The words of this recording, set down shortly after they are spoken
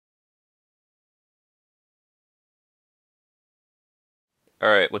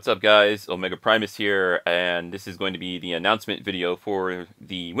Alright, what's up guys? Omega Primus here, and this is going to be the announcement video for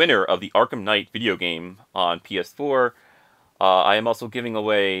the winner of the Arkham Knight video game on PS4. I am also giving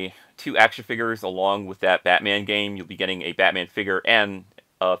away 2 action figures along with that Batman game. You'll be getting a Batman figure and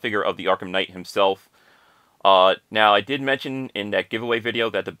a figure of the Arkham Knight himself. Now, I did mention in that giveaway video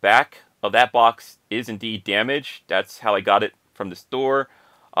that the back of that box is indeed damaged. That's how I got it from the store.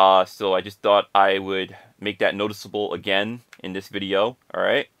 So I just thought I would make that noticeable again in this video.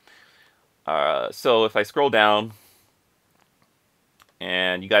 Alright. So if I scroll down,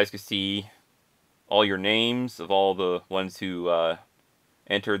 and you guys can see all your names of all the ones who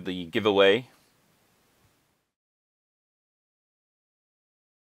entered the giveaway.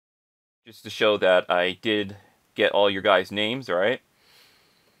 Just to show that I did get all your guys' names, alright?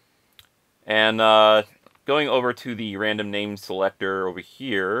 And going over to the random name selector over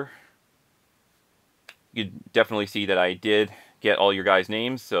here, you can definitely see that I did get all your guys'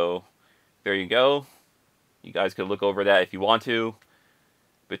 names, so there you go. You guys could look over that if you want to,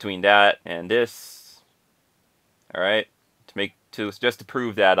 between that and this. Alright, just to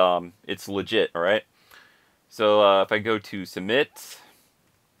prove that it's legit, alright? So if I go to submit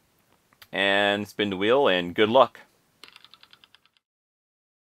and spin the wheel, and good luck.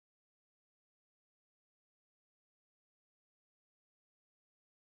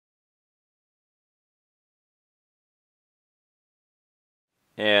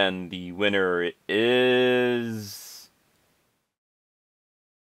 And the winner is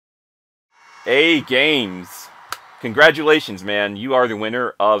A Games. Congratulations, man. You are the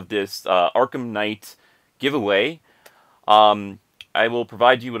winner of this Arkham Knight giveaway. I will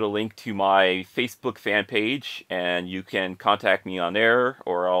provide you with a link to my Facebook fan page, and you can contact me on there,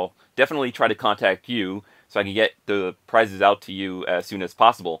 or I'll definitely try to contact you so I can get the prizes out to you as soon as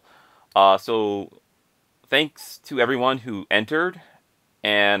possible. So thanks to everyone who entered,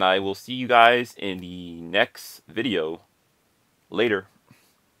 and I will see you guys in the next video. Later.